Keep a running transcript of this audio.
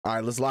All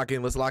right, let's lock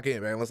in. Let's lock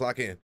in, man. Let's lock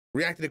in.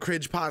 Reacting to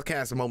cringe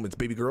podcast moments,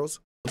 baby girls.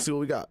 Let's see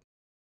what we got.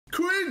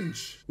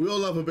 Cringe. We all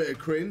love a bit of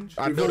cringe.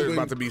 I know there's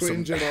about to be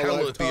some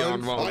hella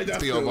Theon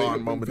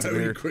Von moments in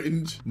here.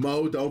 Cringe.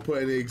 Mo, don't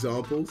put any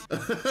examples.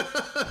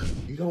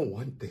 You don't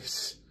want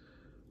this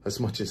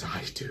as much as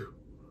I do.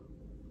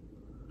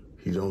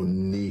 You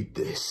don't need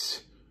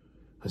this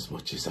as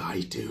much as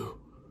I do.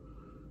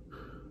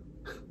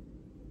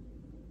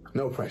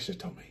 No pressure,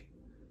 Tommy.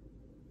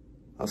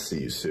 I'll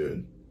see you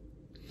soon.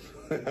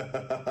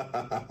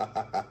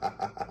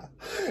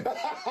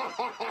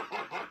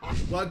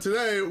 But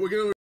today, we're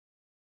going to...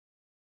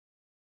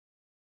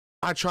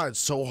 I tried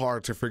so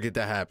hard to forget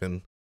that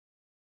happened.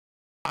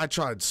 I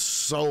tried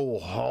so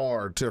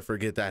hard to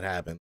forget that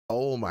happened.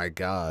 Oh my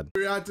God.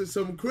 react to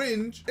some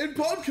cringe in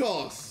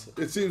podcasts.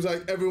 It seems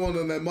like everyone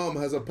and their mom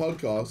has a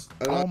podcast.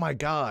 Oh my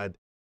God.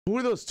 Who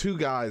are those two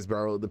guys,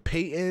 bro? The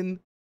Peyton.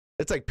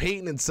 It's like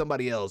Peyton and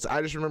somebody else.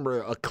 I just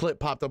remember a clip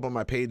popped up on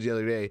my page the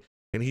other day,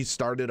 and he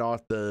started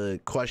off his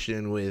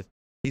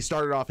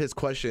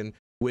question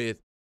with,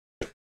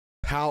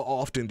 how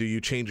often do you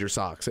change your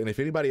socks? And if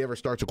anybody ever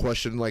starts a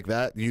question like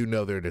that, you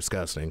know they're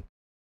disgusting.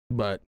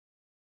 But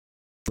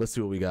let's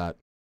see what we got.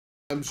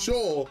 I'm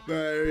sure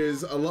there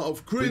is a lot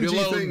of cringy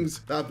things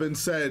that have been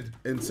said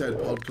in said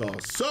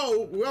podcast.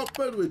 So, without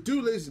further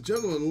ado, ladies and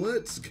gentlemen,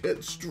 let's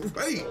get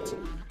straight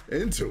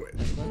into it.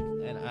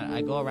 And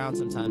I go around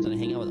sometimes and I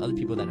hang out with other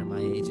people that are my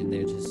age, and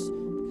they're just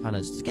kind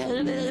of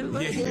scared.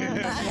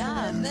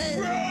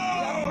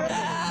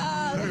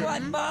 My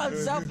mom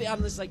selfie.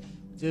 I'm just like,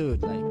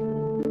 dude, like,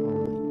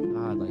 oh my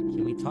God, like,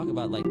 can we talk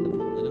about like the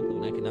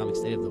political and economic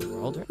state of the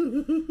world?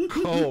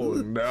 Oh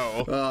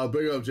no!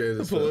 Big up, Jay.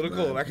 The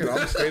political and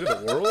economic state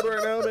of the world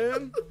right now,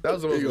 man. That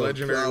was the most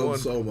legendary one.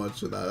 So much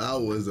for that.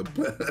 That was a.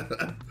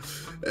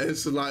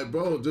 It's like,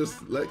 bro,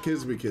 just let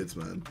kids be kids,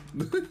 man.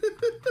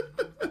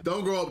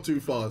 Don't grow up too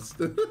fast.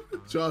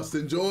 Just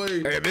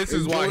enjoy. And this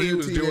is why he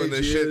was doing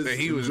the shit that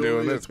he was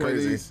doing. That's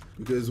crazy.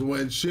 Because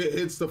when shit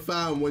hits the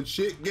fan, when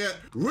shit get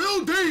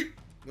real deep,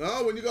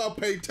 when you gotta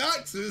pay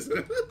taxes,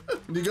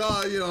 you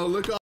gotta, you know,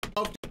 look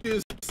after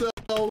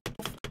yourself.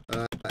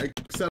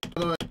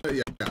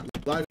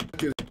 Life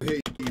can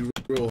hit you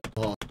real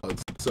hard.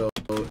 So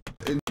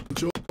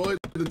enjoy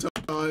the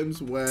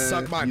times when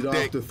you don't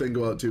have to think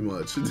about too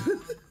much.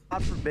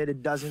 God forbid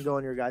it doesn't go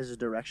in your guys'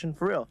 direction,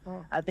 for real.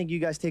 I think you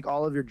guys take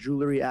all of your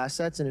jewelry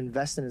assets and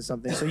invest it in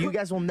something, so you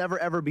guys will never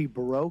ever be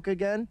broke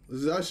again.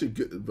 This is actually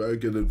very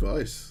good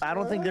advice. I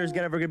don't think there's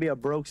ever gonna be a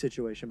broke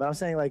situation, but I'm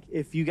saying, like,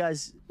 if you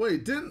guys...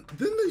 Wait, didn't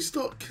they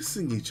start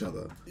kissing each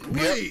other?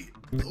 Wait,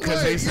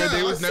 because they said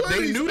they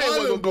knew they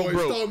wasn't gonna go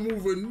broke.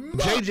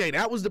 JJ,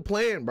 that was the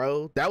plan,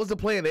 bro. That was the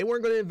plan. They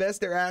weren't gonna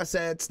invest their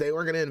assets. They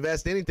weren't gonna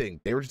invest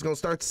anything. They were just gonna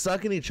start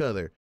sucking each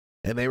other.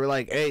 And they were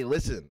like, hey,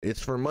 listen,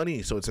 it's for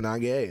money, so it's not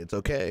gay. It's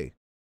okay.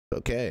 It's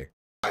okay.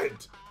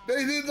 Right.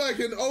 They did like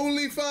an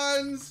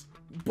OnlyFans,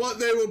 but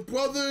they were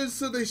brothers,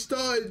 so they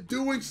started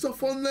doing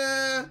stuff on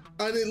there,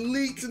 and it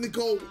leaked, and they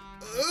go,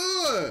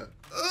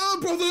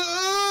 brother,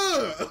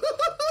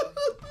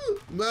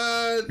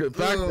 man. The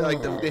fact, like,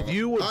 if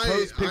you would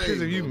post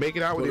pictures of you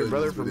making out with your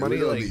brother for money,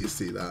 we don't like, need to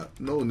see that.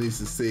 No one needs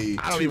to see.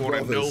 I don't even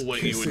want to know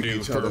what you would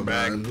do for a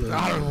bag.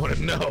 I don't want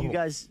to know. You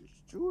guys...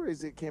 Jewelry,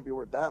 it can't be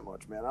worth that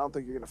much, man. I don't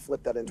think you're gonna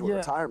flip that into a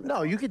retirement.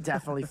 No, you could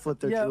definitely flip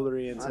their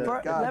jewelry into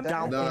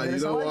down Nah, payment.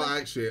 you know what?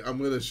 Actually, I'm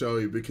gonna show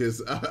you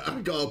because I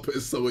gotta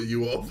piss some of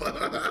you off.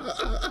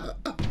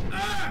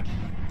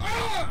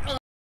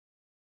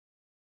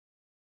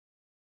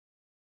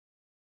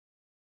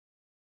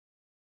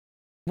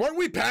 Weren't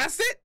we past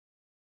it?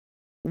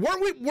 Were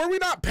we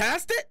not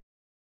past it?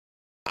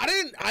 I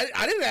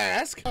didn't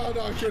ask. Oh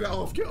no, get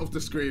off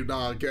the screen.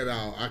 Nah, get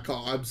out. I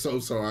can't. I'm so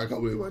sorry. I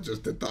can't believe I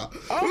just did that.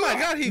 Oh my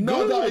God, he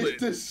no, Googled that it.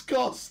 is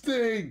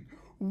disgusting.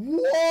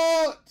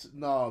 What?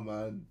 Nah,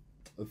 man.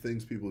 The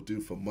things people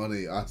do for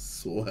money, I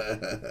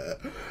swear.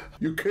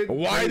 You couldn't.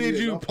 Why did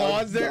you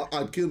pause there?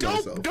 I'd kill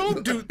myself.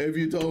 Don't do. If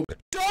you don't.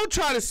 Don't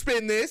try to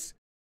spin this.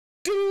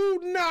 Do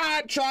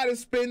not try to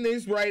spin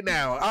this right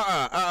now.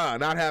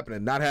 Not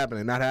happening. Not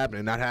happening. Not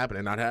happening. Not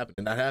happening. Not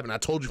happening. Not happening. I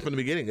told you from the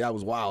beginning that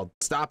was wild.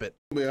 Stop it.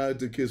 I had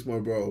to kiss my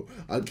bro.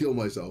 I'd kill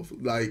myself.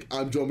 Like,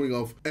 I'm jumping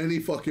off any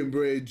fucking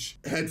bridge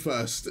head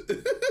first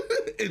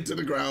into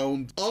the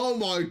ground. Oh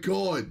my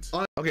God.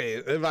 Okay,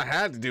 if I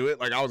had to do it,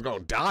 like I was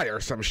gonna die or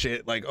some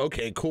shit, like,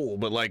 okay, cool.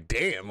 But like,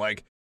 damn,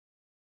 like,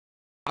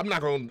 I'm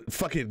not gonna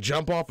fucking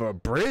jump off a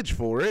bridge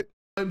for it.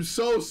 I'm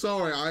so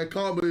sorry. I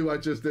can't believe I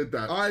just did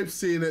that. I've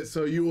seen it,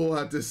 so you all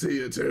have to see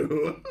it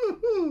too.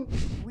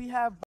 We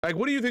have... Like,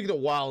 what do you think the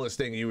wildest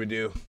thing you would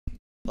do?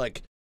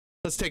 Like,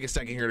 let's take a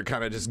second here to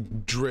kind of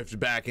just drift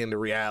back into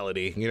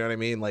reality. You know what I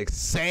mean? Like,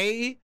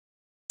 say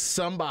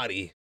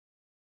somebody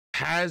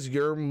has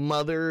your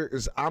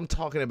mother's, I'm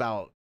talking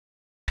about,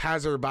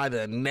 has her by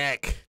the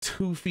neck,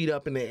 2 feet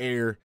up in the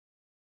air,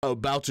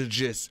 about to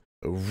just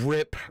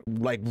rip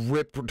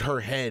her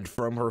head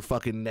from her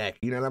fucking neck.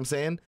 You know what I'm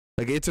saying?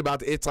 Like,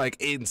 it's like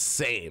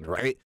insane,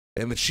 right?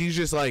 And then she's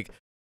just like,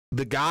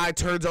 the guy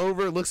turns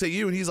over, looks at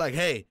you, and he's like,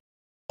 hey,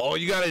 All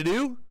you gotta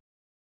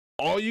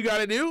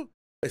do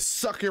is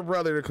suck your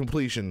brother to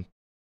completion.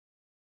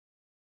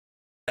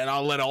 And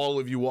I'll let all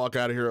of you walk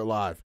out of here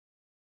alive.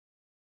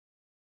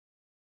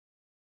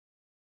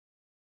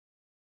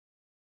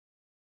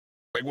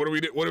 Like, what are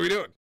we doing? What are we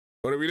doing?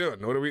 What are we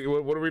doing? What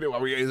are we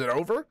doing? Is it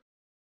over?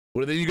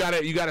 Well, then you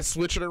gotta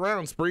switch it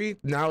around, Spree.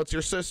 Now it's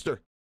your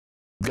sister.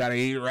 You gotta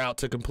eat her out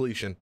to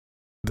completion.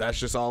 That's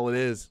just all it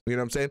is. You know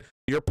what I'm saying?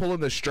 You're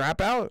pulling the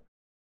strap out.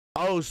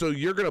 Oh, so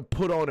you're gonna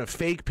put on a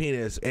fake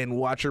penis and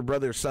watch your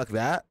brother suck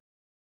that?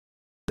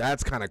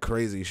 That's kind of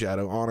crazy,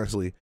 Shadow.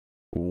 Honestly.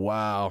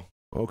 Wow.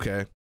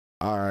 Okay.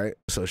 All right.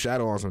 So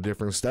Shadow on some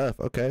different stuff.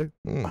 Okay.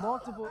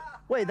 Multiple.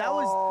 Wait, that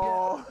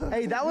was.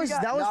 Hey, that was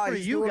for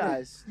you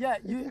guys. Yeah,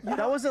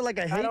 that wasn't like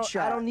a hate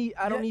shot.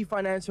 I don't need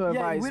financial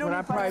advice. When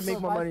I probably make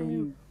more money than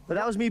you. But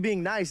that was me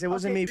being nice. It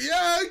wasn't me.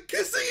 Yeah,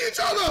 kissing each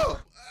other.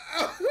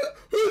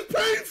 Who's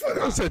paying for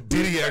that? That's a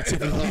Diddy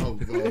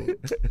activity.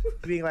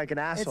 Being like an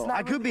asshole.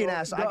 I could be an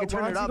asshole. I could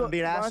turn it up and be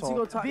an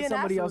asshole. Being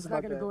somebody else is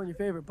not gonna go in your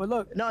favor. But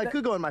look, no, it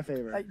could go in my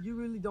favor. You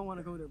really don't want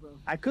to go there, bro.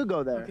 I could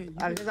go there. Okay,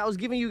 I was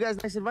giving you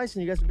guys nice advice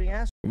and you guys were being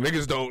assholes.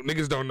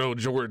 Niggas don't know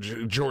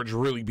George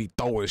really be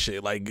throwing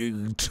shit. Like,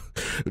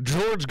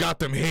 George got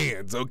them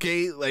hands,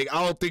 okay? Like,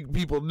 I don't think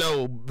people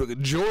know,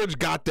 but George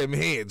got them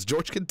hands.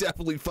 George can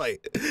definitely fight.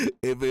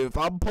 If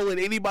I'm pulling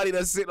anybody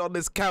that's sitting on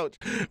this couch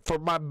for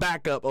my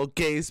backup,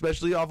 okay,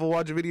 especially off of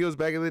watching videos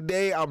back in the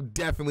day, I'm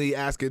definitely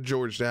asking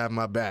George to have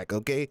my back,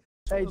 okay?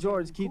 Hey,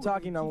 George, keep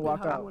talking. I'm gonna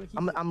walk out.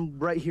 I'm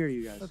right here,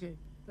 you guys. Okay.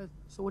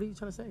 So what are you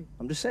trying to say?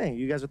 I'm just saying,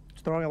 you guys are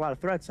throwing a lot of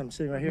threats. I'm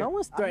sitting right here. No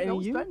one's threatening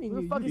you.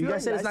 You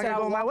guys said it's not gonna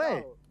go my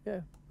way.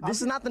 Yeah.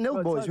 This is not the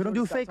Nil Boys. We don't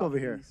do fake over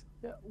here.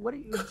 Yeah. What are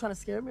you trying to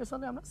scare me or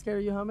something? I'm not scared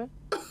of you, huh, man?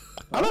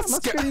 I'm not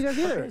scared of you guys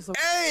either.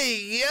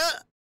 Hey, yeah.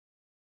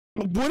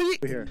 What are you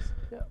here?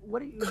 Yeah.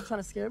 What are you trying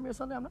to scare me or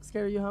something? I'm not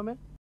scared of you, huh, man?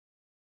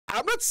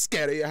 I'm not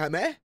scared of you,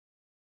 homie.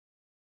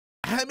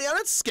 I'm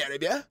not scared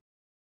of you.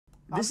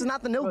 This is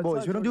not the Nil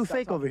Boys. We don't do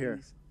fake over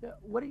here. Yeah.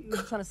 What are you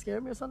trying to scare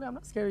me or something? I'm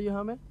not scared of you,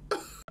 huh, man?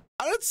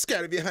 I'm not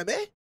scared of you,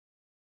 homie.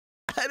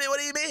 Homie, what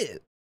do you mean?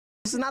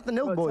 This is not the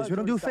Nil Boys. We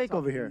don't do fake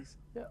over here.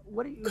 Yeah.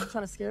 What are you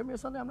trying to scare me or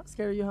something? I'm not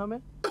scared of you, huh,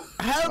 man?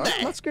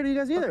 I'm not scared of you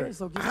guys either. Okay,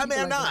 so homie,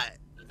 I'm not.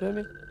 Feel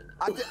me?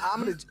 I'm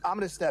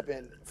gonna step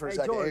in for a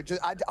second. George,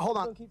 Hold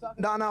on.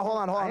 No, hold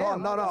on.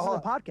 Hold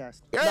on.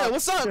 Podcast. Yeah,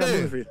 what's up,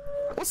 then?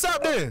 What's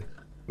up, then?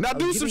 Now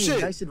do some shit.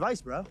 Nice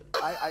advice, bro.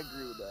 I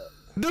agree with that.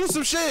 Do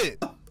some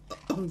shit.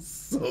 I'm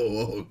so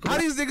awkward. How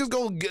these niggas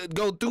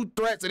go through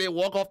threats and then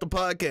walk off the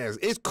podcast?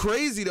 It's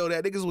crazy though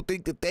that niggas would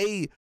think that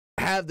they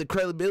have the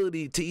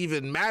credibility to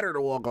even matter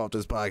to walk off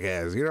this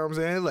podcast. You know what I'm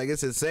saying? Like,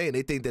 it's insane.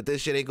 They think that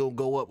this shit ain't gonna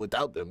go up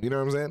without them. You know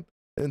what I'm saying?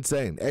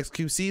 Insane.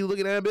 XQC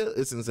looking at it,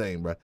 it's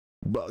insane, bro.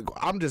 But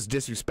I'm just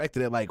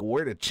disrespecting it. Like,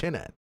 where the chin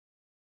at?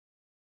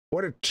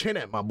 Where the chin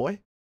at, my boy?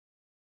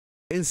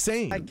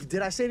 Insane.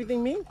 Did I say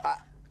anything mean?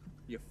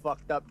 You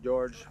fucked up,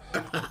 George.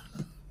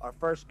 Our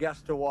first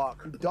guest to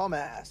walk.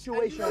 Dumbass.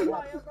 Situation.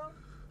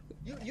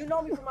 You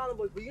know me from Island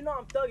Boys, but you know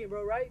I'm thugging,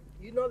 bro, right?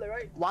 You know that,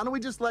 right? Why don't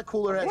we just let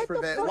cooler heads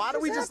prevail? Why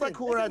don't we just let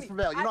cooler heads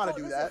prevail? You know how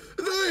to do that.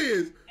 The thing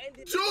is,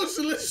 George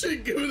literally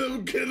giving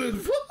them good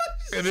advice.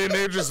 And then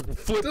they just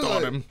flipped They're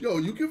on like, him. Yo,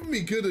 you giving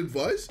me good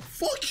advice?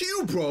 Fuck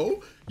you,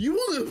 bro. You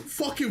want to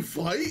fucking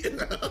fight?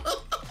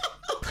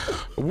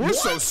 We're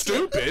so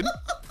stupid.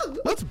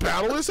 Let's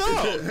battle this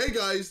out. Hey,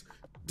 guys,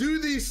 do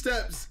these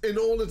steps in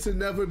order to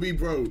never be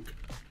broke.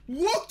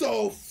 What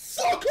the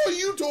fuck are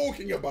you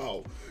talking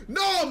about?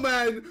 Nah,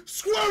 man,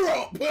 square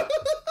up.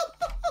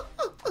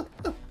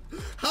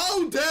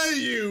 How dare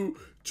you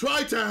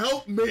try to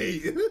help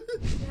me? You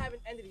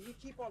haven't ended it. You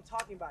keep on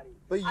talking about it.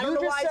 But you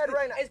just said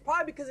right now. It's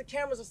probably because the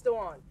cameras are still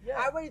on. Yeah.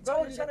 I already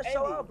told you to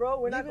show up, bro.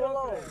 We're not going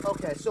alone.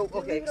 Okay,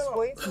 explain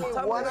to me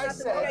what I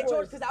said. Okay,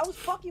 George, because I was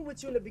fucking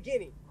with you in the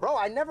beginning. Bro,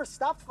 I never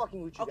stopped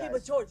fucking with you guys. Okay,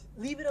 but George,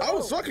 leave it alone. I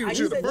was fucking with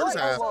you the first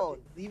half.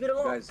 Leave it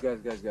alone. Guys.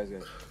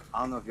 I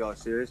don't know if y'all are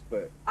serious,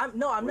 but I'm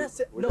not. We're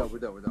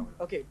done.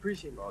 Okay,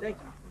 appreciate it. Thank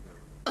you.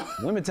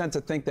 Women tend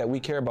to think that we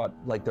care about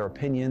like their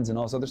opinions and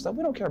all this other stuff.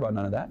 We don't care about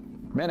none of that.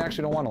 Men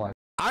actually don't want to like.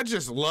 I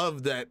just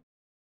love that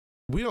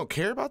we don't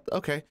care about.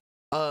 Okay.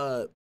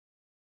 All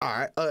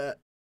right.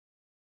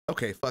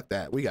 Okay. Fuck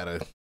that. We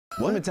gotta.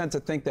 Women tend to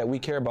think that we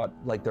care about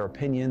like their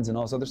opinions and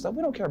all this other stuff.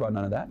 We don't care about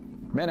none of that.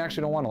 Men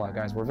actually don't want to like,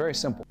 guys. We're very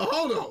simple.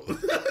 Hold on.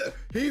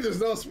 He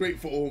does not speak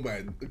for all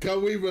men.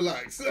 Can we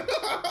relax?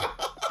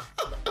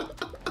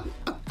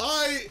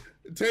 I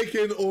take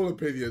in all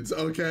opinions,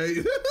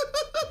 okay?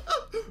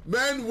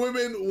 Men,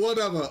 women,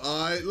 whatever,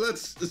 all right?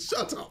 Let's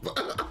shut up.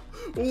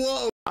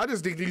 Whoa. I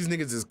just think these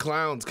niggas is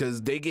clowns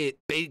because they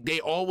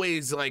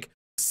always like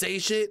say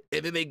shit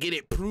and then they get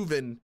it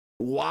proven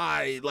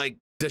why like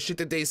the shit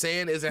that they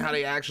saying isn't how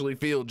they actually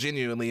feel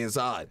genuinely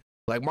inside.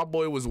 Like my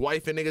boy was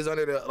wifing niggas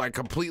under the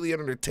completely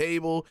under the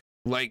table,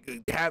 like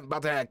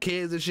about to have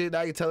kids and shit.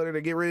 Now you telling her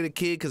to get rid of the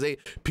kid because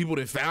people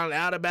that found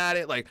out about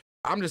it. Like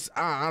I'm just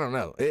I don't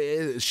know.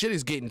 Shit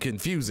is getting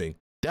confusing.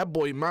 That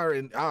boy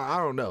Myron, I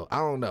don't know.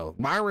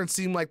 Myron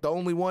seemed like the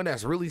only one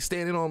that's really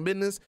standing on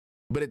business.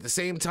 but at the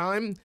same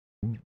time,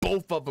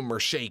 both of them are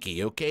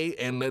shaky, okay?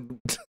 And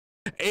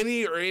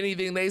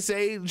anything they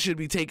say should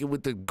be taken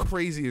with the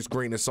craziest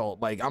grain of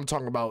salt. Like, I'm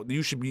talking about,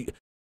 you should be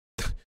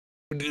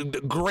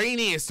the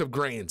grainiest of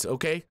grains,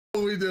 okay?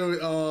 What are we doing?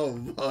 Oh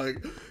my,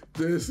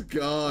 this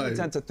guy. We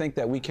tend to think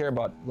that we care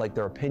about like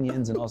their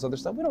opinions and all this other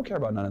stuff. We don't care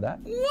about none of that.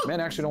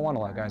 Men actually don't want a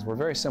lot, guys. We're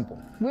very simple.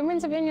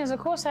 Women's opinions, of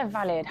course, are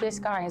valid. This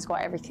guy has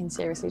got everything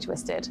seriously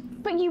twisted.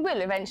 But you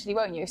will eventually,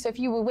 won't you? So if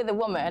you were with a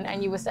woman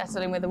and you were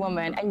settling with a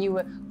woman and you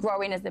were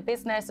growing as a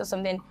business or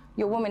something,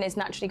 your woman is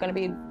naturally going to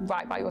be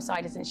right by your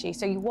side, isn't she?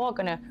 So you are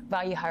going to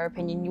value her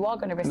opinion. You are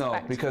going to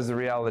respect. No, because the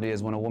reality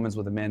is when a woman's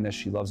with a man that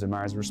she loves,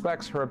 admires,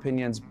 respects, her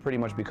opinions pretty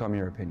much become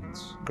your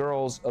opinions.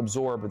 Girls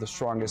absorb the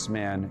strongest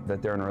man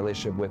that they're in a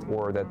relationship with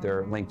or that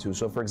they're linked to.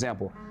 So for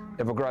example,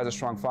 if a girl has a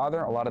strong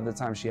father, a lot of the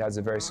time she has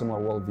a very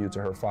similar worldview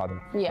to her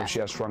father. Yeah. If she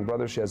has strong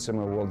brothers, she has a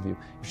similar worldview.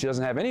 If she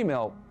doesn't have any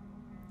male,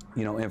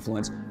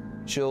 influence,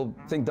 she'll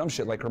think dumb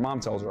shit like her mom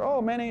tells her,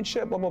 oh, man ain't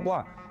shit, blah, blah,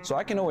 blah. So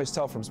I can always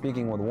tell from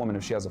speaking with a woman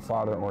if she has a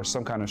father or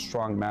some kind of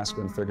strong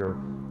masculine figure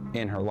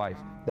in her life.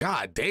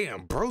 God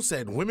damn, bro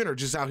said women are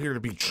just out here to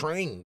be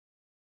trained.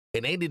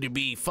 And they need to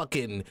be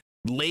fucking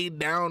laid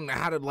down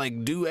how to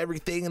like do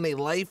everything in their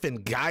life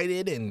and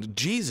guided, and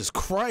Jesus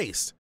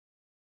Christ.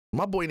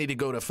 My boy need to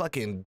go to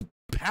fucking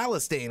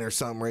Palestine or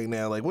something right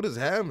now. Like, what is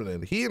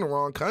happening? He in the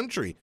wrong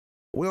country.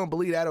 We don't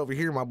believe that over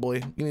here, my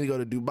boy. You need to go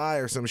to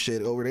Dubai or some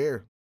shit over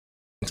there.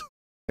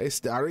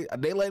 Are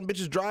they letting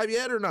bitches drive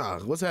yet or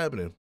not? What's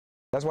happening?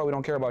 That's why we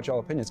don't care about y'all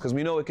opinions, because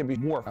we know it can be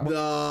more.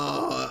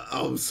 No,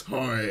 I'm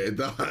sorry.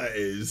 That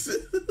is...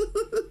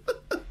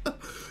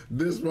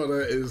 This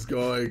brother is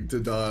going to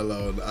die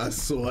alone, I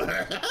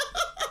swear.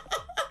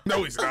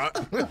 No, he's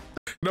not.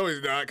 No,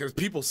 he's not, because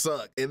people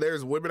suck. And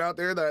there's women out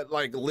there that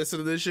like listen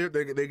to this shit,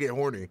 they get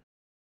horny.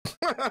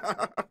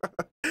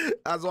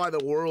 That's why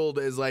the world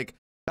is like,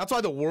 that's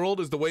why the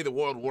world is the way the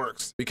world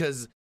works.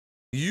 Because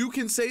you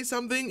can say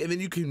something and then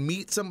you can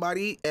meet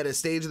somebody at a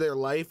stage of their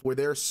life where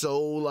they're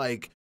so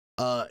like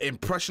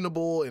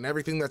impressionable and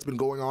everything that's been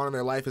going on in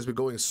their life has been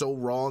going so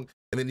wrong.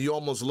 And then you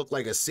almost look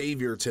like a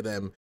savior to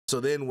them. So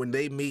then when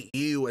they meet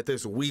you at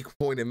this weak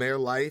point in their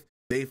life,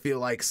 they feel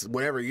like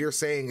whatever you're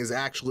saying is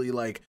actually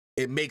like,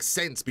 it makes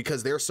sense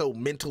because they're so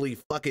mentally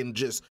fucking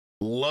just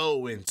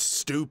low and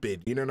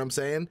stupid. You know what I'm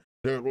saying?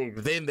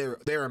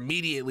 They're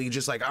immediately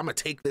just like, I'm gonna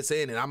take this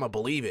in and I'm gonna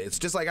believe it. It's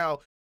just like how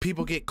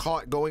people get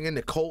caught going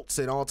into cults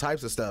and all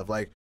types of stuff.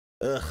 Like,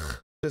 ugh,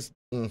 just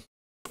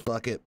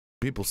fuck it.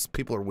 People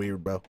are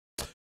weird, bro.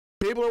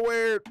 People are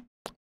weird.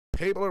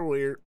 People are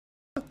weird.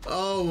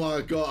 Oh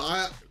my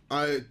god,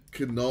 I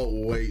cannot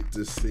wait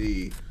to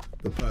see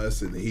the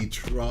person he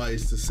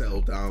tries to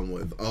settle down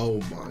with. Oh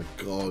my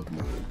god,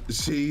 man.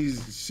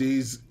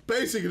 She's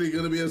basically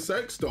gonna be a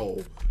sex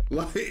doll.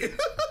 Like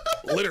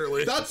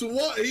literally. That's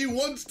what he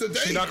wants to date.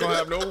 She's not gonna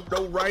have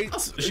no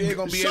rights. She ain't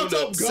gonna be Shut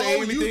able up, to say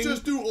anything. You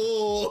just do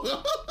all.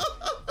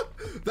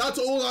 That's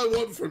all I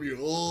want from you.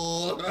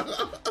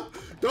 Oh.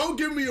 Don't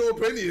give me your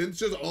opinions,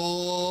 just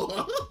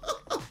oh.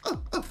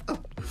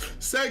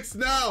 Sex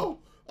now.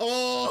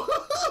 Oh.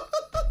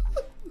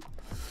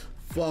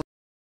 Fuck.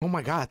 Oh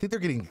my god, I think they're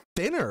getting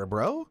thinner,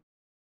 bro.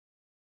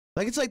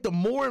 Like, it's like the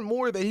more and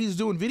more that he's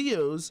doing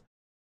videos,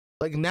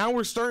 like now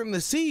we're starting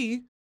to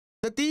see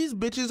that these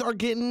bitches are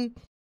getting,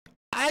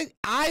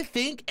 I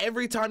think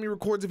every time he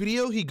records a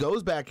video, he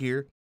goes back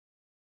here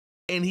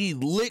and he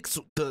licks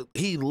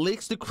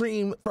the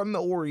cream from the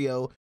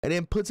Oreo and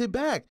then puts it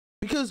back,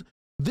 because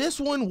this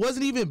one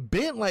wasn't even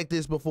bent like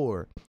this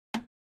before.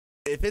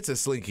 If it's a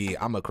Slinky,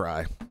 I'ma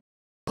cry.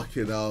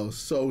 Fucking hell,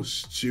 so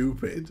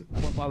stupid.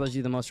 What bothers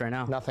you the most right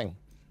now? Nothing.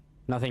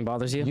 Nothing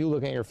bothers you? You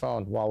looking at your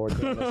phone while we're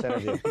doing this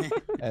interview,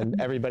 and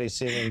everybody's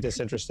seeming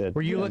disinterested.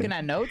 Were you looking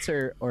at notes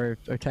or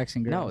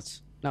texting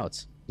girls?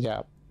 Notes.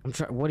 Yeah.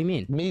 What do you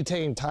mean? Me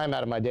taking time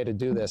out of my day to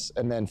do this,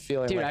 and then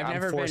feeling Dude, like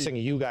I'm forcing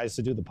you guys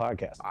to do the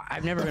podcast.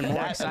 I've never been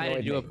more excited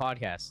to do a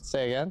podcast.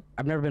 Say again?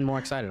 I've never been more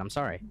excited. I'm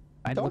sorry.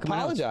 Don't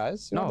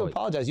apologize. You don't have to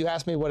apologize. You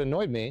asked me what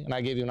annoyed me, and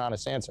I gave you an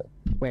honest answer.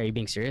 Wait, are you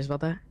being serious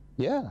about that?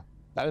 Yeah,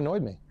 that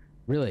annoyed me.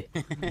 Really?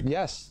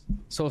 Yes.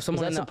 So if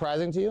someone is that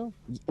surprising to you?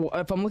 Well,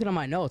 if I'm looking at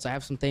my notes, I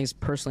have some things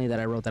personally that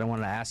I wrote that I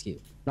wanted to ask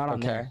you. Not on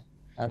there.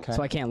 Okay.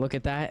 So I can't look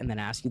at that and then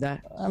ask you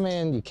that? I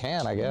mean, you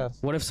can, I guess.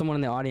 What if someone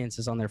in the audience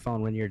is on their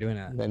phone when you're doing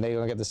that? Then they're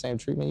gonna get the same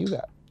treatment you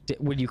got.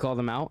 Would you call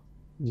them out?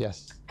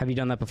 Yes. Have you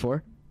done that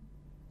before?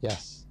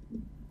 Yes.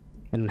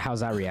 And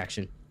how's that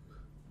reaction?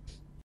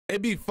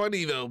 It'd be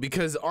funny though,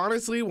 because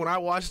honestly, when I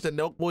watched the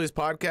Nelk Boys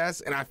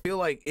podcast, and I feel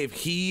like if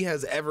he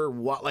has ever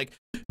like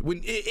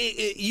when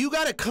you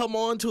got to come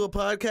on to a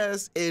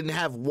podcast and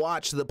have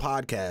watched the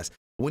podcast.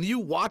 When you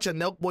watch a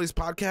Nelk Boys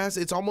podcast,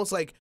 it's almost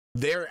like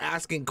they're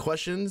asking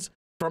questions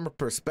from a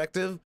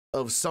perspective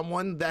of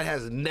someone that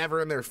has never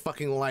in their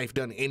fucking life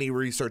done any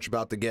research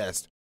about the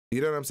guest.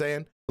 You know what I'm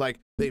saying? Like,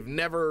 they've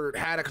never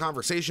had a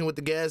conversation with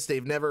the guest.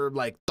 They've never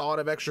like thought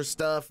of extra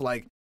stuff,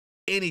 like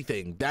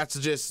anything. That's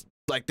just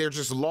like, they're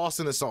just lost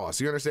in the sauce.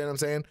 You understand what I'm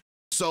saying?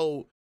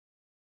 So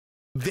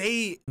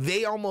they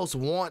almost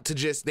want to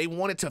just, they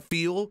want it to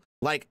feel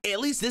Like, at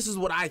least this is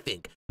what I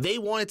think. They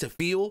wanted to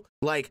feel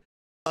like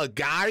a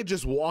guy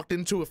just walked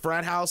into a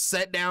frat house,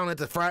 sat down at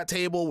the frat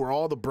table where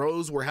all the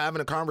bros were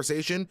having a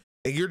conversation,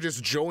 and you're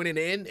just joining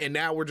in, and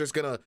now we're just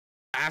gonna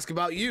ask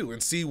about you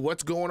and see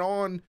what's going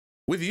on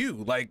with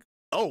you. Like,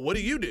 oh, what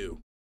do you do?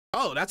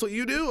 Oh, that's what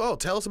you do? Oh,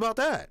 tell us about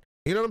that.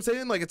 You know what I'm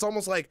saying? Like, it's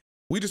almost like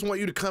we just want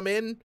you to come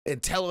in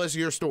and tell us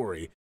your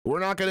story. We're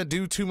not gonna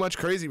do too much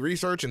crazy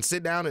research and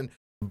sit down and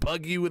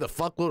bug you with a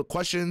fuckload of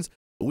questions.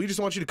 We just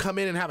want you to come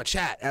in and have a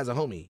chat as a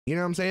homie. You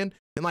know what I'm saying?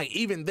 And like,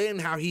 even then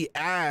how he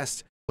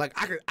asked, like,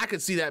 I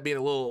could see that being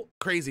a little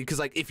crazy, because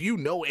like, if you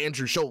know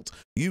Andrew Schultz,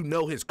 you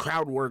know his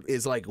crowd work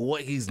is like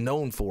what he's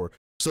known for.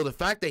 So the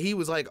fact that he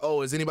was like,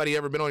 oh, has anybody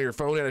ever been on your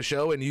phone at a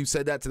show, and you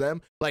said that to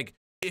them, like,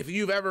 if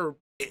you've ever,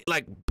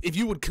 like, if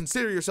you would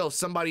consider yourself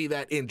somebody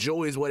that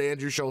enjoys what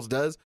Andrew Schultz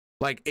does,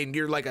 like, and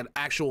you're like an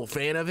actual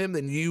fan of him,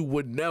 then you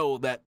would know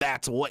that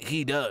that's what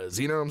he does.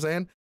 You know what I'm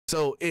saying?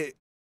 So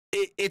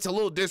it's a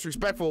little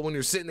disrespectful when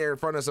you're sitting there in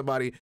front of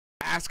somebody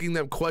asking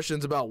them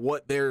questions about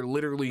what they're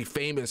literally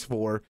famous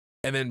for,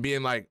 and then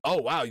being like, oh,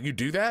 wow, you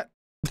do that?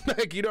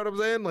 Like, you know what I'm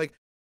saying? Like,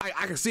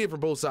 I can see it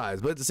from both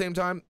sides, but at the same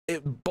time,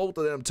 both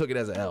of them took it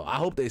as an L. I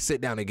hope they sit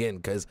down again,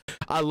 because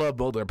I love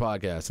both their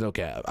podcasts. No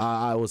cap.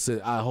 I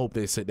hope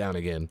they sit down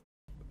again.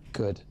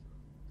 Good.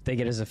 They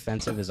get as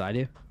offensive as I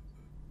do?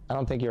 I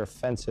don't think you're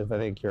offensive. I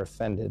think you're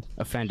offended.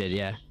 Offended,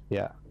 yeah.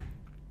 Yeah.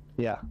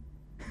 Yeah.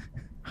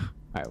 All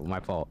right, well, my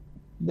fault.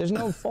 There's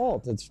no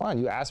fault. It's fine.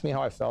 You asked me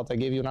how I felt. I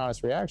gave you an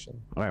honest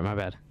reaction. All right, my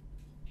bad.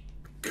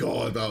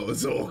 God, that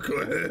was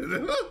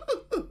awkward.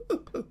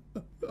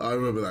 I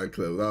remember that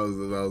clip. That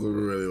was a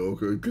really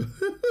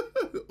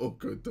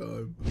awkward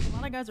time. A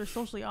lot of guys are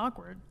socially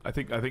awkward. I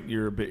think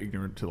you're a bit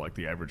ignorant to like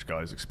the average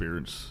guy's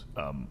experience.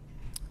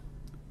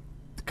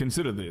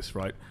 Consider this,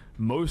 right?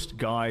 Most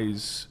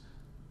guys,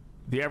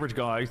 the average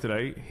guy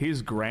today,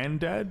 his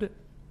granddad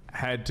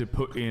had to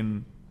put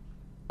in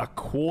a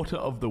quarter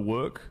of the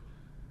work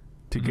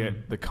to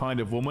get the kind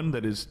of woman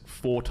that is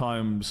 4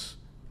 times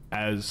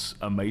as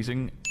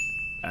amazing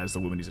as the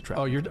woman he's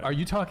attracted. Oh, you're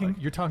talking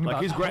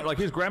about his grandmother.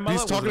 He's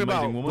talking was an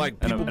about amazing woman, like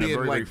people being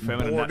very like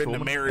feminine, born natural into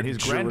woman, marriage. and his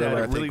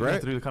granddad really right?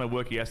 has to do the kind of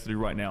work he has to do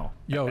right now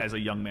as a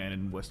young man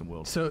in the Western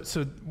world. So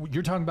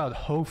you're talking about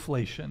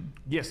hoflation.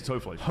 Yes, it's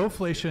hoflation.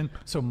 Hoflation.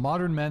 So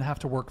modern men have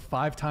to work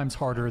 5 times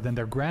harder than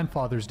their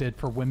grandfathers did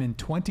for women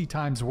 20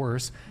 times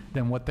worse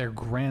than what their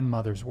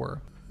grandmothers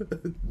were.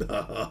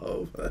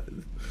 No,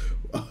 man.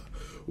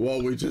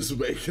 Well, we're just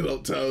making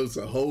up terms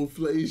of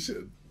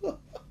hoflation.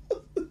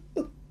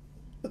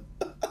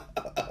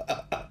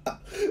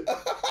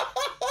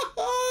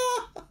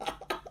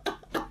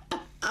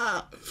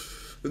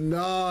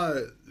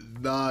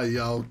 Nah,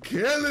 y'all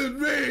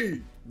killing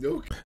me.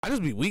 I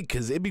just be weak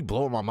because it be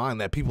blowing my mind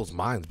that people's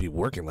minds be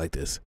working like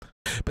this.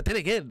 But then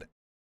again,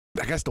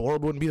 I guess the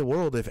world wouldn't be the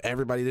world if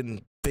everybody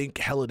didn't think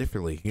hella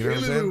differently. You know what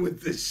I'm saying? Killing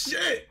with this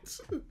shit.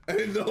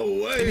 Ain't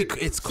no way.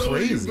 It's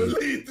crazy. Somebody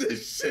believe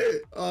this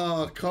shit.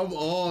 Oh, come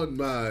on,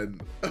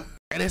 man.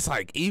 And it's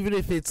like, even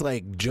if it's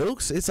like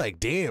jokes, it's like,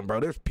 damn, bro,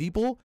 there's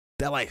people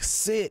that like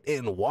sit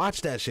and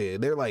watch that shit.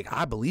 And they're like,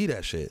 I believe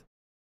that shit.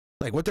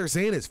 Like, what they're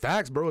saying is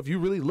facts, bro. If you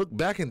really look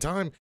back in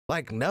time,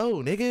 like,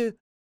 no, nigga,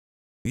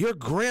 your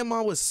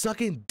grandma was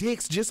sucking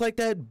dicks just like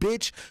that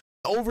bitch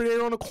over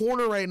there on the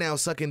corner right now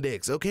sucking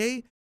dicks,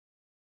 okay?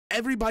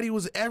 Everybody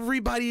out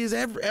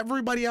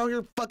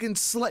here fucking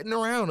slutting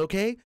around,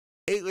 okay?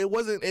 It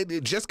wasn't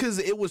just because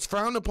it was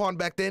frowned upon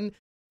back then.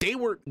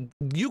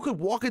 You could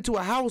walk into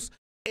a house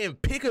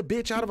and pick a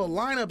bitch out of a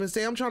lineup and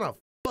say, I'm trying to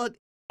fuck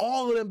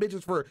all of them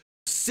bitches for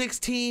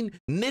 16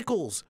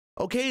 nickels,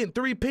 okay, and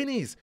 3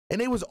 pennies. And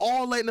they was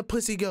all letting the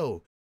pussy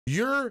go.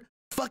 Your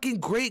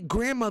fucking great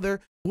grandmother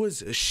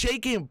was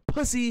shaking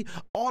pussy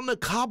on the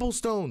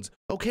cobblestones,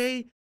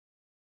 okay?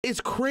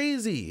 It's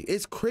crazy.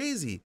 It's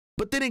crazy.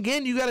 But then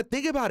again, you got to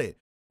think about it.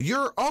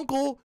 Your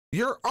uncle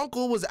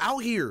was out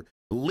here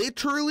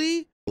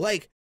literally,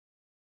 like,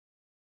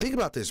 think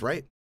about this,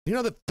 right? You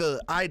know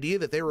the idea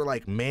that they were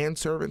like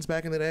manservants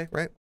back in the day,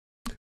 right?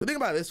 But think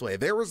about it this way.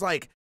 They were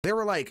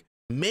like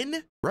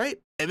men, right?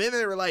 And then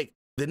they were like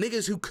the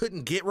niggas who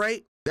couldn't get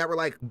right, that were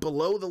like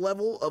below the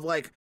level of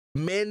like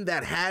men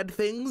that had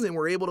things and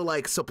were able to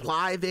like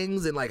supply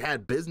things and like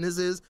had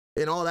businesses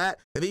and all that.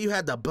 And then you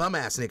had the bum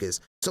ass niggas.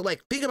 So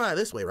like, think about it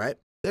this way, right?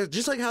 There's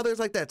just like how there's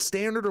like that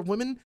standard of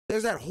women,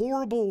 there's that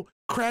horrible,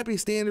 crappy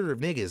standard of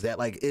niggas that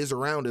like is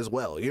around as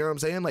well. You know what I'm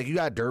saying? Like, you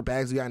got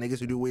dirtbags, you got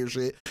niggas who do weird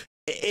shit.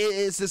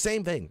 It's the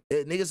same thing.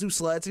 Niggas who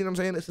sluts, you know what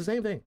I'm saying? It's the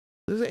same thing.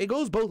 It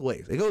goes both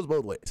ways. It goes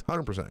both ways,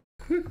 100%.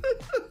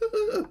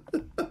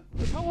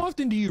 How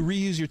often do you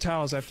reuse your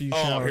towels after you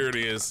shower? Oh, here it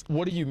is.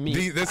 What do you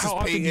mean? This How is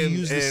often do you Peyton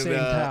use the and same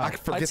towel? I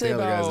forget I'd say the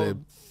other guy's about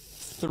name.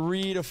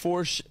 3 to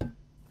 4.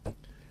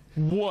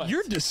 What?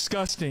 You're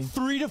disgusting.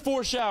 3 to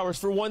 4 showers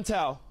for 1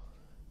 towel.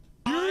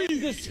 You're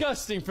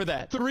disgusting for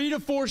that. 3 to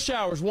 4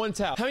 showers, 1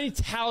 towel. How many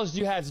towels do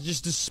you have to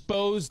just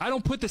dispose? I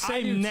don't put the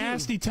same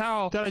nasty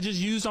towel that I just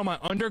used on my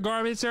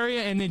undergarments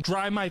area and then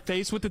dry my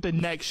face with it the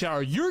next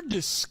shower. You're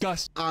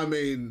disgusting. I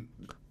mean,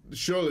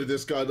 surely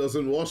this guy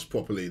doesn't wash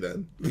properly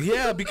then.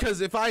 Yeah,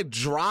 because if I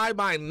dry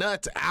my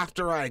nuts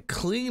after I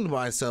clean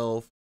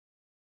myself,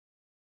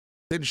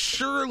 then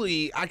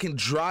surely I can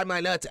dry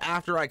my nuts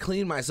after I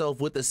clean myself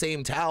with the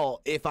same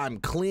towel if I'm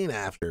clean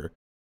after.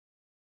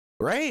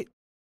 Right?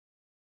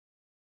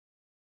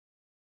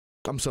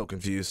 I'm so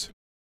confused.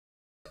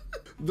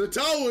 The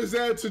towel is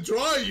there to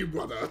dry you,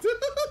 brother.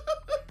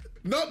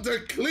 Not to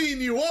clean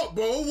you up,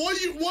 bro.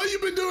 What you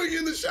been doing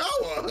in the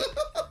shower?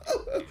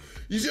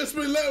 You just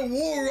been letting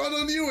water run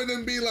on you and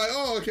then be like,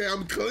 oh, okay,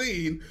 I'm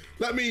clean.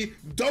 Let me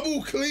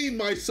double clean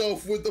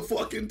myself with the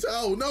fucking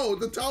towel. No,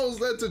 the towel's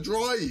there to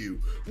dry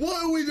you.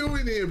 What are we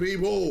doing here,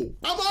 people?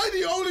 Am I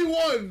the only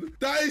one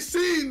that is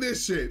seeing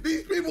this shit?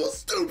 These people are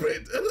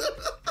stupid.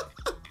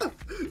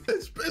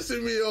 It's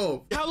pissing me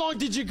off. How long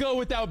did you go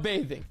without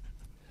bathing?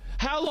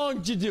 How long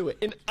did you do it?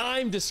 And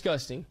I'm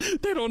disgusting.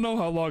 They don't know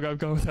how long I've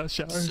gone without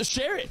showering.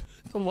 Share it.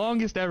 The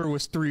longest ever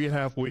was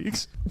 3.5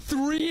 weeks.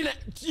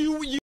 3.5. You.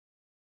 I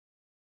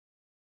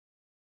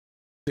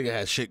think it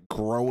has shit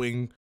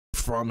growing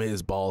from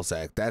his ball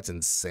sack. That's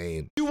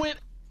insane. You went.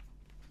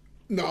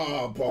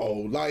 Nah, bro.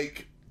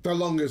 Like, the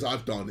longest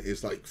I've done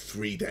is like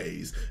 3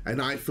 days, and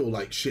I feel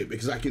like shit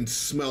because I can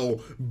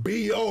smell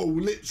BO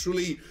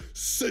literally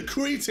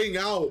secreting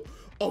out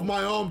of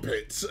my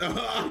armpits.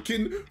 I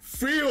can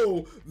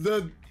feel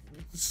the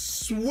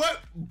sweat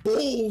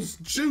balls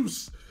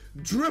juice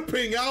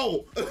dripping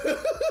out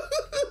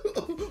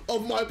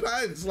of my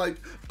pants. Like,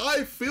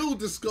 I feel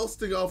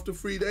disgusting after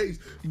 3 days.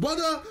 But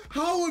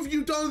how have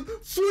you done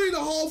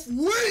 3.5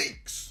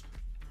 weeks?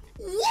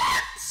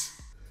 What?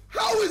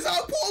 How is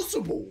that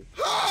possible?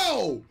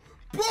 How?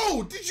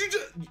 Bro, did you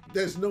just...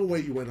 There's no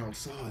way you went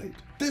outside.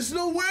 There's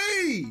no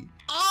way.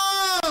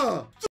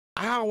 Ah!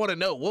 I don't want to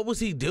know. What was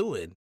he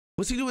doing?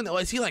 Was he doing?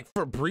 Was he like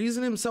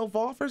Febrezing himself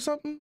off or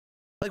something?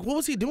 Like, what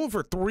was he doing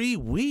for 3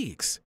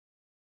 weeks?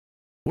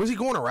 Was he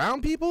going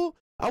around people?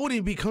 I wouldn't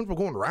even be comfortable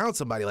going around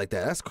somebody like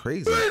that. That's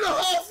crazy.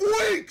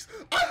 3.5 weeks!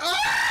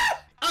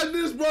 And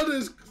this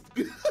brother's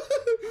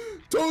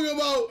talking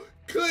about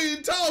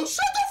clean towels.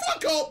 Shut the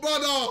fuck up,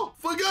 brother!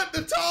 Forget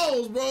the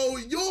towels, bro.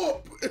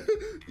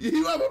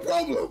 You have a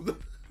problem.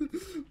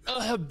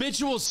 A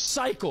habitual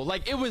cycle.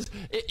 Like, it was,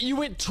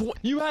 you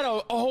had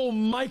a whole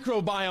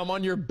microbiome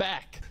on your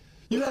back.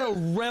 You had a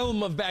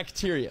realm of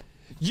bacteria.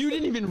 You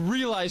didn't even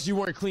realize you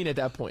weren't clean at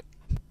that point.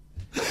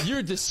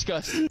 You're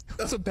disgusting.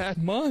 That's a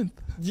bad month.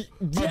 Yeah.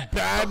 A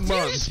bad month.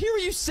 Did you just hear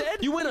what you said?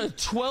 You went a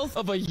 12th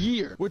of a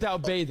year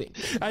without bathing.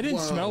 I didn't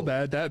smell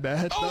that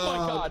bad. Oh my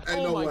God. Ain't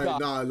Oh no my way. God.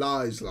 Nah,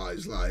 lies.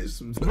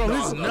 Bro,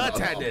 his nuts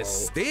had to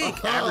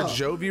stink. Average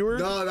Joe viewer.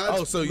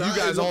 No, so you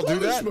guys all do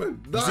that?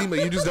 Zima,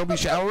 you just don't be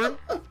showering?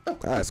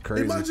 That's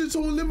crazy. Imagine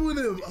someone living with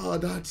him. Oh,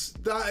 that's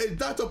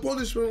a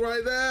punishment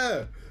right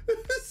there.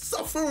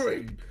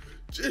 Suffering.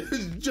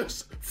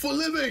 Just for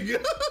living.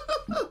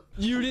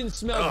 You didn't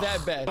smell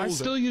that bad. I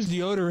still use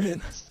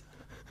deodorant.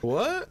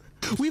 What?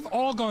 We've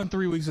all gone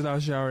 3 weeks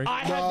without showering. I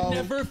have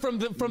never, from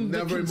the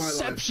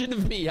conception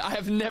of me, I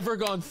have never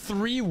gone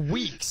 3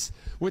 weeks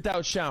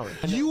without showering.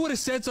 You would have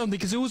said something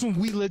because it was when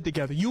we lived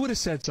together. You would have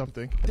said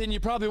something. Then you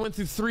probably went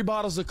through 3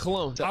 bottles of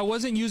cologne. I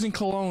wasn't using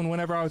cologne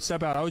whenever I would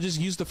step out. I would just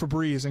use the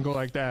Febreze and go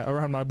like that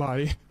around my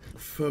body.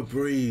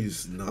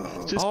 Febreze,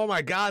 no. Oh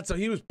my God, so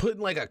he was putting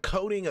like a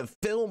coating of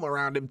film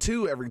around him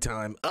too every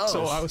time. Oh.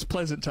 So I was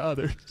pleasant to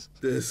others.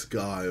 This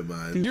guy,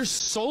 man. Your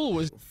soul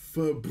was...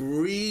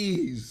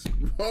 Febreze.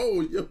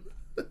 Bro,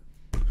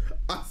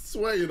 I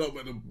swear you're not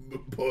going to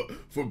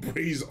put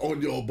Febreze on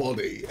your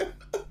body.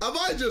 Have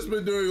I just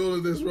been doing all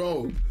of this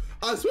wrong?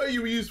 I swear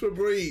you use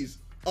Febreze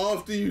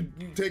after you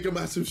take a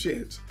massive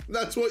shit.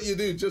 That's what you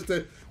do, just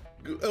to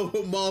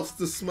mask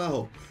the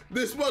smell.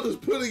 This brother's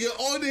putting it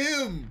on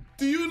him.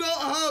 Do you not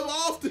have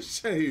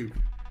aftershave?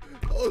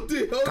 Oh,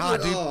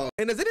 God, dude.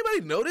 And does anybody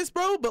notice,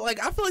 bro? But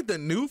like, I feel like the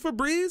new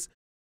Febreze,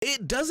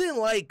 it doesn't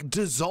like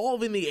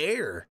dissolve in the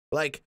air.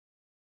 Like,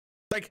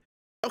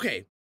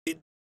 okay,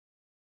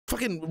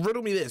 fucking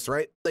riddle me this,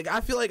 right? Like, I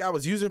feel like I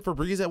was using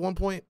Febreze at one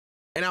point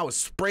and I would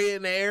spray it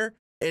in the air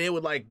and it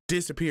would like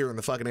disappear in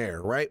the fucking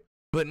air, right?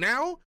 But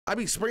now I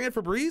be spraying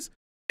Febreze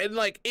and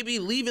like it be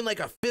leaving like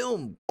a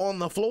film on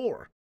the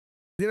floor.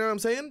 You know what I'm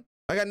saying?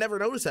 Like, I never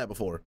noticed that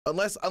before,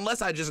 unless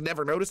I just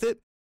never noticed it.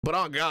 But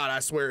oh God,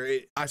 I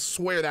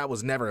swear that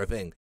was never a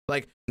thing.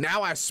 Like,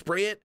 now I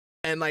spray it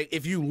and like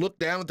if you look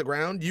down at the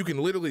ground, you can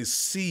literally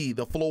see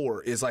the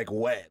floor is like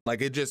wet.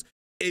 Like it just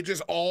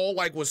all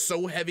like was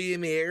so heavy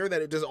in the air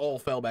that it just all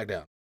fell back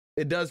down.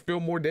 It does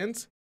feel more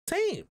dense.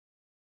 Same.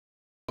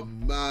 Oh,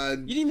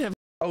 man. You didn't have...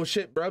 Oh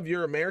shit, bruv,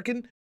 you're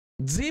American?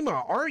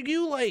 Zima, aren't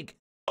you like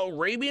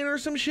Arabian or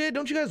some shit?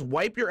 Don't you guys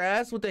wipe your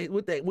ass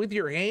with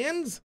your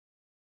hands?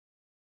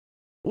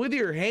 With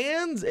your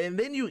hands and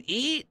then you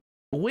eat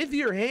with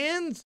your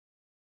hands?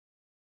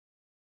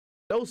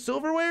 No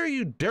silverware,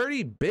 you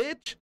dirty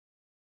bitch.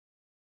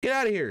 Get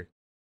out of here.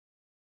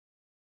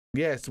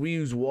 Yes, we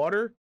use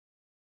water.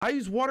 I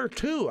use water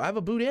too. I have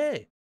a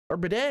bidet or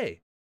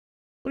bidet.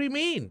 What do you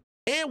mean?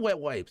 And wet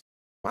wipes.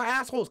 My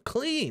asshole's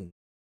clean.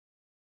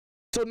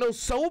 So no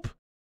soap?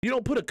 You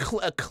don't put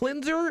a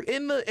cleanser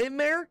in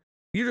there?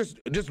 You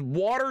just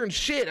water and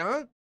shit,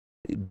 huh?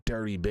 You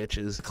dirty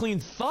bitches. Clean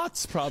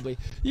thoughts, probably.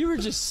 You were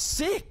just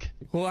sick.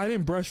 Well, I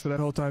didn't brush for that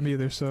whole time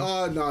either, so.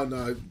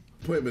 No.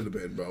 Put him in the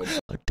bin, bro.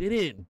 I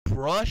didn't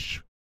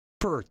brush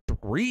for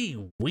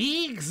 3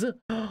 weeks?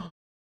 No,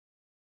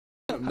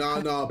 put him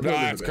in the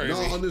bin. Crazy. No,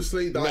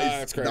 honestly,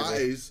 that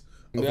is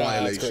a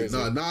violation.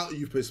 No, now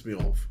you pissed me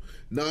off.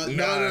 No,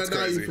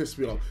 you pissed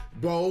me off.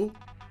 Bro,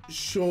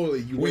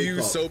 surely you wake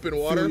up, soap and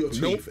water? feel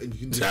your teeth, and you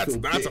can just feel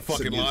that's a bits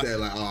fucking and you're lie. there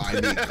like, oh, I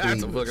need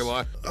That's a fucking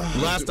lie.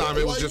 Last time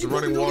it was just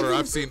running water.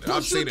 I've seen it.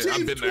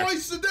 I've been there.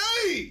 Twice a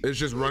day. It's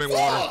just running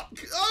water.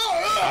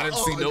 I didn't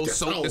see no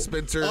soap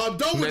dispenser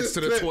next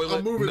to the toilet.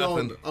 I'm moving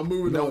nothing. on. I'm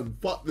moving on.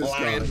 Fuck this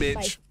guy. Bitch.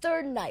 My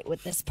third night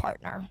with this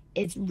partner.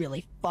 It's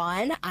really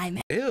fun.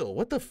 Ew,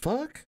 what the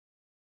fuck?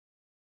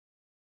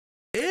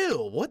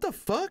 Ew, what the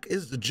fuck?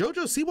 Is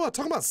JoJo Siwa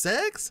talking about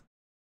sex?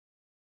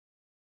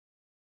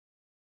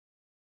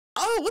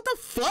 Oh, what the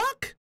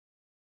fuck?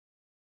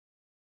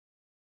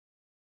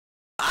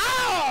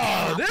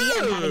 Oh, dude.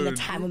 I'm having the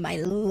time of my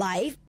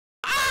life.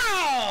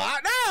 Oh,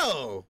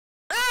 no.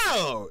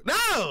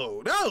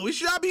 We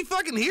should not be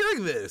fucking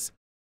hearing this.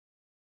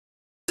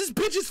 This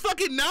bitch is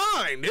fucking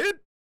 9, dude.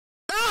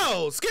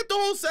 No, skip the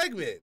whole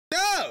segment.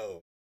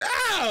 No.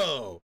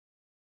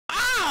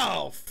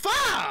 Oh,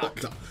 fuck.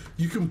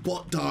 You can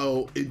bot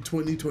dial in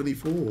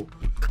 2024.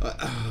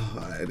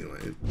 Anyway.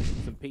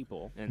 Some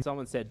people, and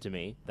someone said to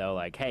me, they were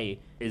like, hey,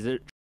 is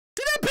it...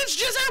 Did that bitch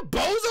just have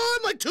bows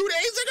on like 2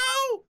 days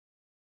ago?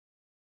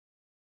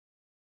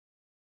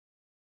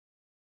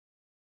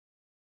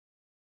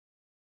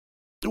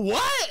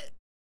 What?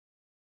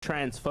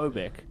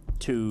 transphobic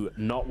to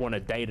not want to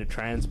date a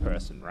trans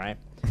person, right?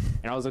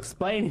 And I was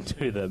explaining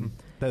to them...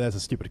 That's a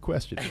stupid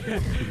question.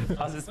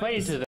 I was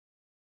explaining to them...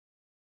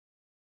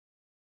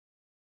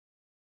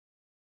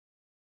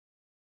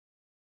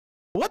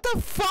 What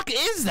the fuck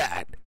is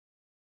that?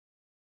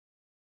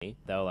 They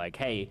were like,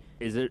 hey,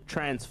 is it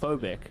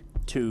transphobic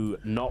to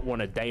not want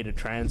to date a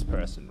trans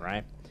person,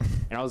 right?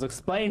 And I was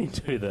explaining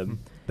to them...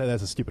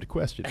 That's a stupid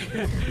question.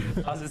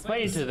 I was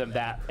explaining to them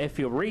that if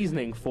your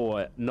reasoning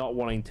for not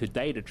wanting to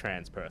date a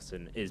trans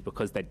person is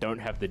because they don't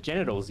have the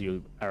genitals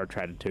you are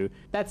attracted to,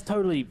 that's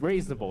totally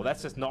reasonable.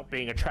 That's just not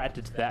being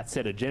attracted to that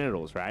set of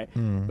genitals, right?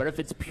 Mm. But if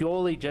it's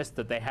purely just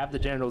that they have the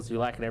genitals you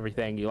like and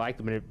everything, you like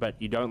them,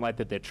 but you don't like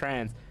that they're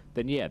trans,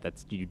 then yeah,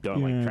 that's you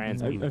don't like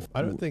trans people.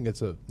 I don't think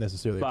it's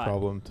necessarily a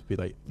problem to be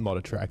like not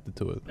attracted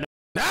to it.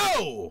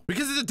 No,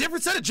 because it's a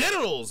different set of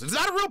genitals. It's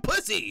not a real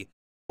pussy.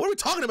 What are we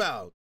talking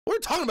about? What are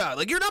we talking about?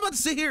 Like, you're not about to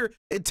sit here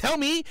and tell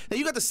me that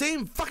you got the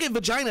same fucking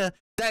vagina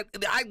that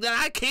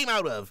I came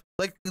out of.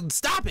 Like,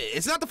 stop it.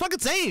 It's not the fucking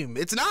same.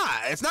 It's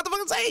not. It's not the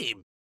fucking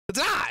same. It's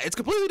not. It's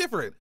completely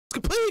different. It's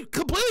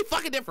completely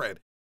fucking different.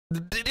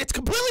 It's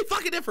completely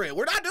fucking different.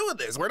 We're not doing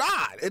this. We're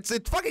not. It's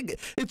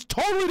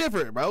totally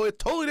different, bro.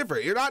 It's totally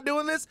different. You're not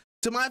doing this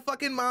to my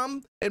fucking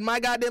mom and my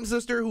goddamn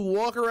sister who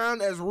walk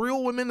around as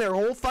real women their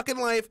whole fucking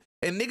life,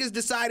 and niggas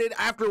decided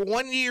after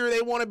 1 year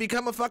they want to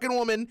become a fucking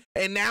woman,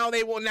 and now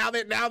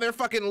they're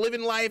fucking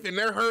living life and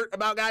they're hurt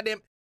about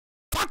goddamn.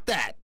 Fuck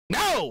that.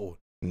 No.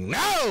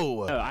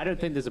 No, I don't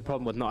think there's a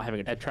problem with not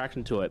having an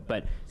attraction to it,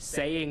 but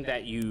saying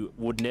that you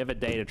would never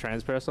date a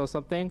trans person or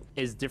something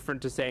is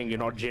different to saying you're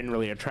not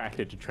generally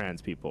attracted to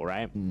trans people,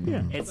 right?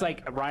 Yeah. It's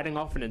like writing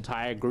off an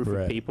entire group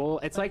of people.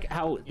 It's like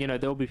how,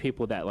 there'll be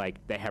people that like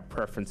they have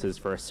preferences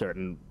for a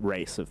certain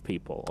race of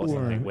people or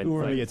something.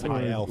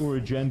 Or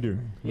gender.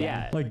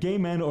 Yeah. Like gay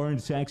men aren't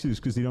sexist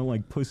because they don't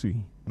like pussy.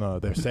 No,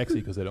 they're sexy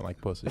because they don't like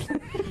pussy.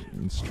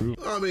 It's true.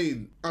 I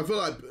mean, I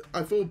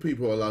feel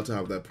people are allowed to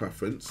have their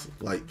preference.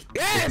 Like,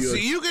 yes,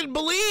 you can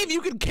believe,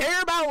 you can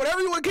care about whatever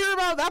you want to care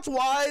about. That's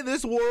why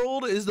this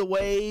world is the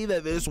way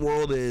that this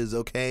world is,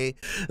 okay?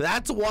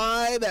 That's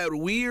why that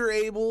we're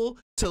able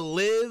to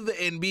live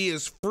and be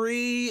as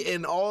free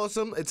and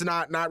awesome. It's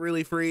not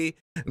really free,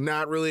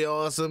 not really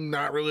awesome,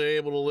 not really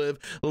able to live.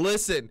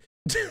 Listen.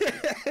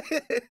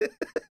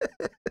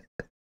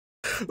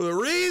 The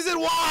reason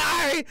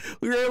why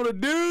we're able to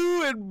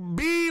do and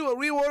be what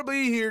we want to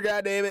be here,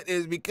 goddammit,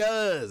 is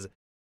because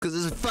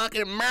it's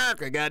fucking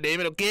America,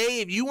 goddammit,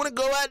 okay? If you want to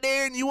go out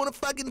there and you want to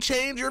fucking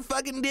change your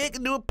fucking dick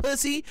and do a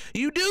pussy,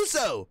 you do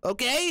so,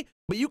 okay?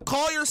 But you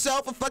call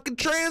yourself a fucking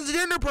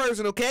transgender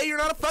person, okay? You're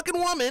not a fucking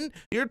woman.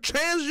 You're a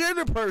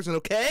transgender person,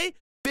 okay?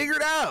 Figure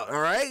it out,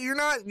 all right?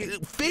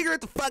 Figure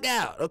it the fuck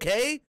out,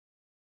 okay?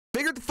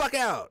 Figure it the fuck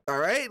out, all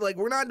right? Like,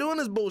 we're not doing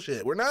this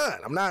bullshit. We're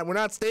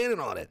not standing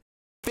on it.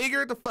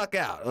 Figure it the fuck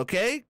out,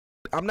 okay?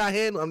 We're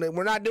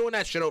not doing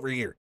that shit over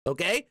here,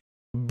 okay?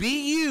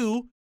 Be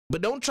you,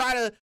 but don't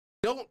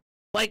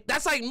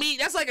that's like me.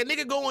 That's like a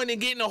nigga going and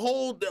getting a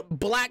whole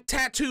black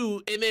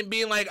tattoo and then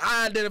being like,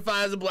 I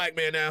identify as a black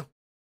man now.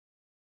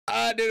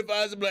 I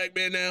identify as a black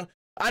man now.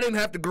 I didn't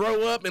have to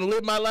grow up and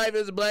live my life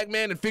as a black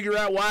man and figure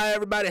out why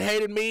everybody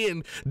hated me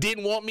and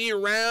didn't want me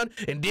around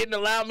and didn't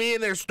allow me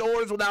in their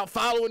stores without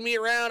following me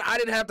around. I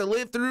didn't have to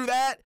live through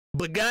that,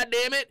 but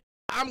goddamn it,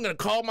 I'm gonna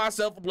call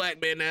myself a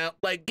black man now.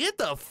 Like, get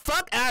the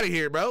fuck out of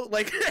here, bro.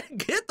 Like,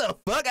 get the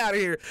fuck out of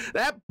here.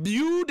 That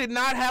you did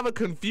not have a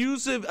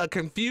confused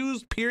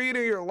period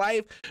in your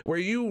life where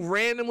you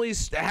randomly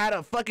had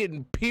a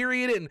fucking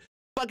period in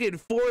fucking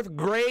 4th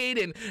grade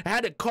and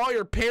had to call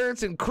your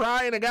parents and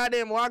cry in a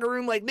goddamn locker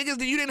room. Like,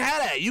 niggas, you didn't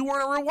have that. You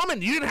weren't a real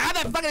woman. You didn't have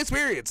that fucking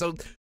experience. So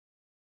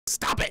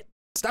stop it.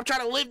 Stop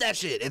trying to live that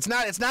shit. It's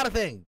not a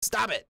thing.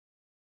 Stop it.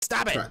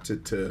 Stop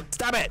it.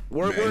 Stop it.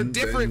 We're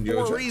different for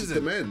a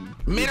reason.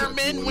 Men are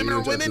men, women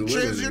are women,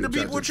 transgender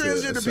people are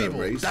transgender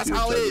people. That's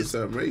how it is.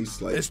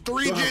 It's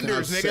 3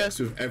 genders, nigga. Sex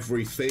with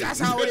everything. That's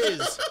how it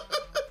is.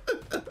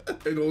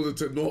 In order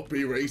to not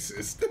be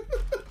racist.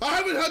 I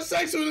haven't had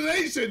sex with an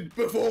Asian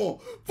before.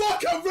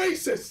 Fuck, I'm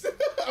racist.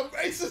 I'm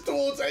racist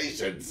towards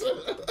Asians.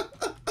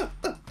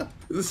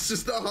 That's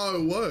just not how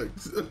it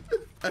works.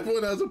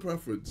 Everyone has a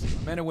preference.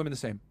 Men and women the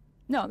same?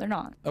 No, they're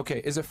not.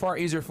 Okay, is it far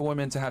easier for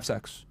women to have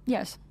sex?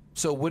 Yes.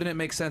 So wouldn't it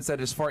make sense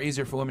that it's far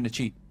easier for women to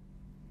cheat?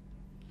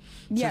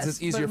 Yes, Since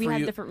it's easier but we for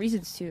had you. different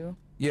reasons to.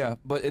 Yeah,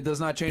 but it does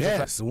not change the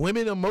fact. Yes,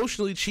 women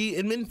emotionally cheat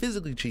and men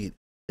physically cheat.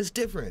 It's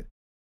different.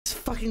 It's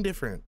fucking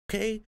different,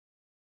 okay?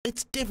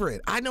 It's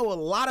different. I know a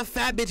lot of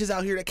fat bitches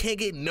out here that can't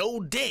get no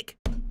dick.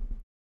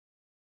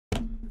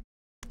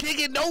 Can't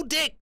get no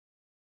dick.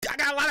 I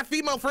got a lot of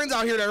female friends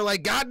out here that are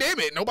like, God damn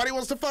it, nobody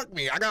wants to fuck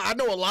me. I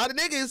know a lot of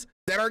niggas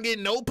that aren't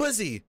getting no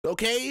pussy,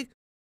 okay?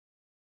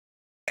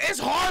 It's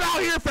hard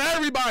out here for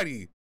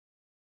everybody.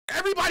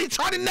 Everybody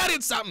trying to nut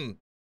in something.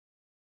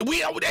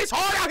 It's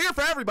hard out here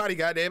for everybody,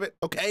 God damn it,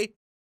 okay?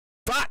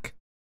 Fuck.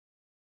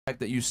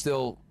 That you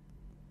still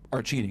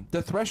are cheating.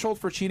 The threshold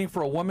for cheating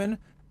for a woman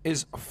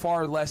is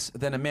far less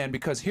than a man,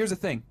 because here's the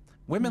thing.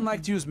 Women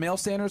like to use male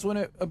standards when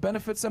it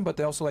benefits them, but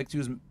they also like to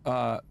use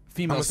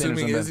female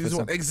standards when it benefits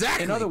them.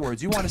 Exactly. In other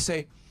words, you want to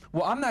say,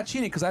 well, I'm not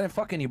cheating because I didn't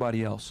fuck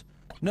anybody else.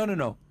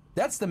 No.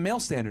 That's the male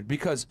standard,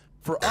 because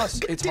for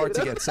us, it's hard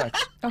to get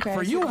sex. Okay,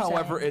 For you,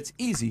 however, it's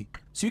easy.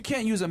 So you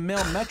can't use a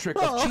male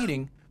metric of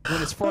cheating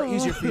when it's far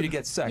easier for you to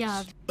get sex.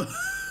 Yeah.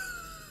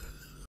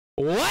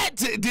 What?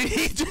 Did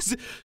he just...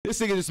 This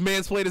nigga just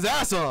mansplained his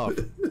ass off.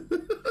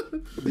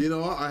 You know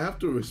what? I have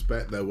to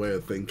respect their way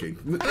of thinking.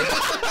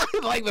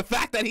 Like the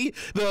fact that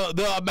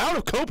the amount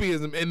of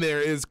copium in there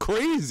is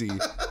crazy.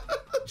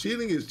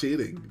 Cheating is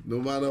cheating, no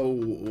matter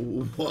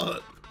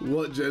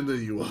what gender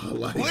you are.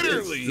 Like,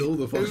 literally, it's still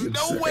the fucking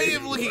there's no way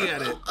same. of looking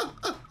at it.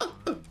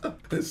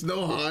 There's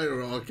no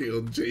hierarchy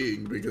on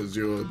cheating because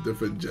you're a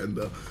different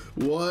gender.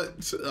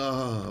 What?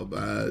 Oh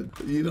man,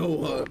 you know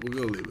what? We're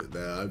gonna leave it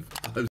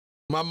there.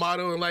 My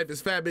motto in life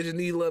is fat bitches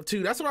need love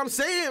too. That's what I'm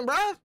saying,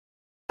 bruh.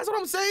 That's what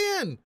I'm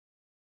saying.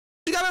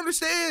 You gotta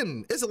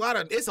understand, it's a lot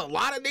of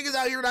niggas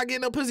out here not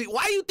getting no pussy.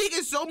 Why you think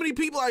it's so many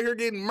people out here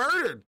getting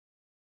murdered?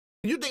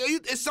 You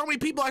think it's so many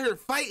people out here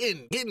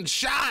fighting, getting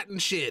shot and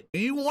shit?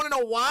 You want to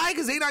know why?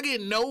 Because they not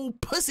getting no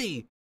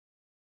pussy.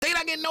 They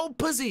not getting no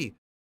pussy.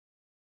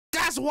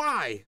 That's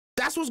why.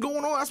 That's what's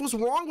going on. That's what's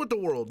wrong with the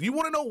world. You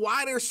want to know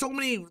why there's so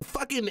many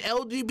fucking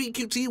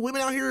LGBTQ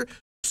women out here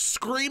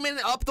screaming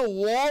up the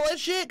wall and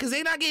shit? Because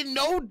they not getting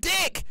no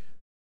dick.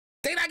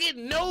 They not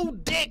getting no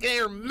dick.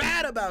 They're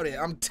mad about it.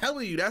 I'm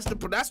telling you, that's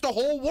the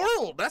whole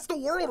world. That's the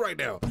world right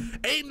now.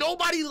 Ain't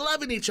nobody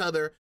loving each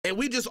other, and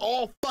we just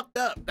all fucked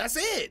up. That's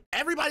it.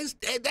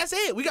 That's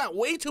it. We got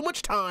way too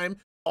much time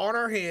on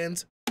our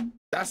hands.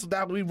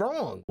 We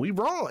wrong. We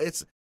wrong.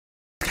 It's,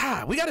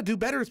 God, we got to do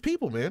better as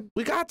people, man.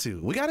 We got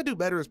to do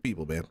better as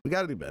people, man. We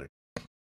got to do better.